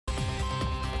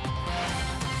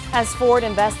As Ford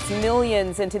invests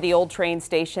millions into the old train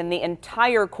station, the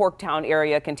entire Corktown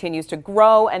area continues to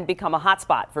grow and become a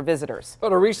hotspot for visitors.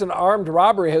 But a recent armed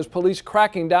robbery has police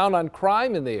cracking down on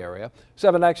crime in the area.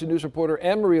 7 Action News reporter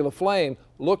Anne-Marie LaFlame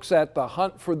looks at the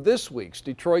hunt for this week's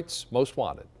Detroit's Most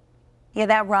Wanted. Yeah,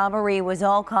 that robbery was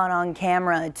all caught on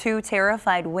camera. 2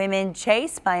 terrified women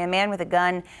chased by a man with a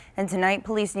gun. And tonight,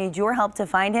 police need your help to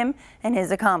find him and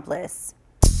his accomplice.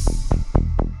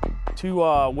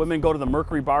 2 women go to the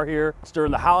Mercury Bar here. It's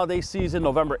during the holiday season,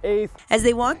 November 8th. As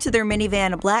they walk to their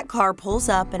minivan, a black car pulls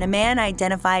up and a man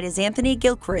identified as Anthony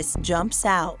Gilchrist jumps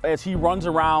out. As he runs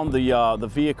around the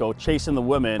vehicle chasing the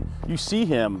women, you see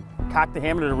him cock the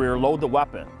hammer to the rear, load the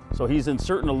weapon. So he's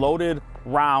inserting a loaded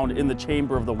round in the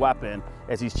chamber of the weapon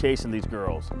as he's chasing these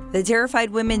girls. The terrified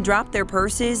women drop their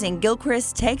purses and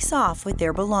Gilchrist takes off with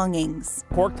their belongings.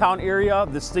 Corktown area,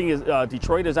 this thing is,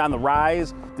 Detroit is on the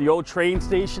rise. The old train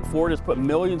station, Ford has put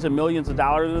millions and millions of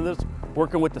dollars into this,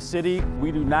 working with the city.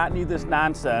 We do not need this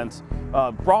nonsense.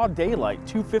 Broad daylight,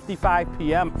 2:55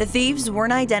 p.m. The thieves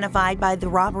weren't identified by the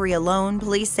robbery alone.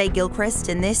 Police say Gilchrist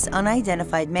and this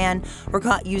unidentified man were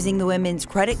caught using the women's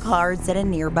credit cards at a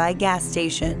nearby gas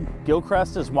station.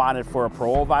 Gilchrist is wanted for a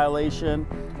parole violation,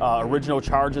 original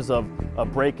charges of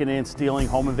breaking in, stealing,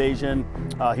 home invasion.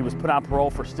 He was put on parole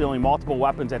for stealing multiple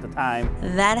weapons at the time.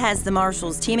 That has the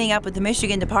marshals teaming up with the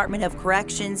Michigan Department of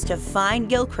Corrections to find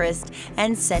Gilchrist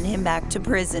and send him back to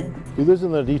prison. He lives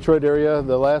in the Detroit area.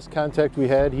 The last contact we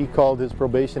had, he called his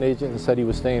probation agent and said he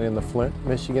was staying in the Flint,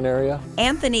 Michigan area.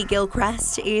 Anthony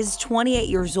Gilchrist is 28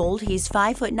 years old. He's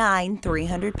 5'9",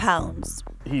 300 pounds.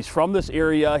 He's from this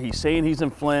area. He's saying he's in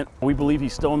Flint. We believe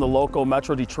he's still in the local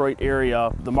Metro Detroit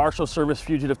area. The Marshal Service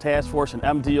Fugitive Task Force and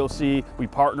MDOC, we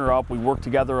partner up, we work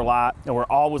together a lot, and we're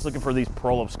always looking for these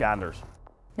parole absconders.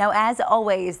 Now, as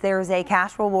always, there's a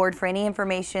cash reward for any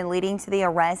information leading to the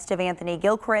arrest of Anthony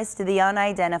Gilchrist, the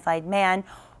unidentified man,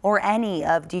 or any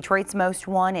of Detroit's most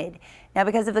wanted. Now,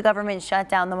 because of the government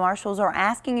shutdown, the marshals are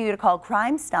asking you to call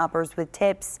Crime Stoppers with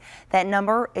tips. That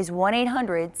number is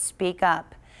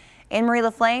 1-800-SPEAK-UP. Anne-Marie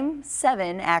LaFlame,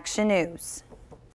 7 Action News.